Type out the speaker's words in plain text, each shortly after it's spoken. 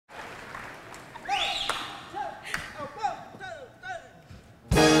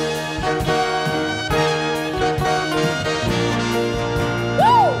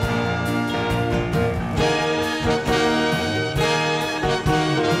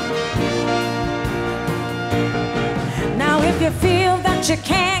you feel that you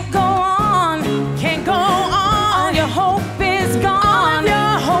can't go on, all your hope is gone.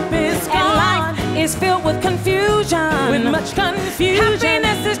 And life is filled with confusion, much confusion.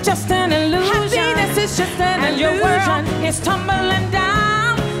 Happiness is just an illusion. And your world is tumbling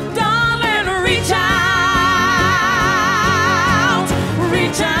down. Darling, reach out,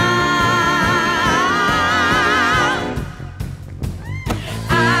 reach out.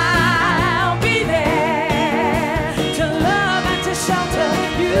 I'll be there to love and to shelter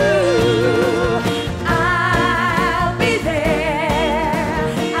you. I'll be there.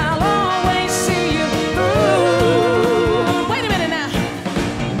 I'll always see you through. Wait a minute now.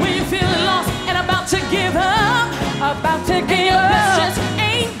 When you feel lost and about to give up, About to give up.